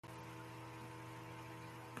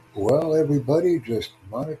Well, everybody, just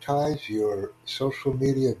monetize your social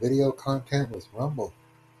media video content with Rumble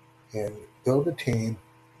and build a team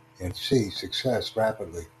and see success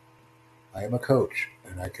rapidly. I am a coach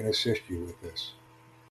and I can assist you with this.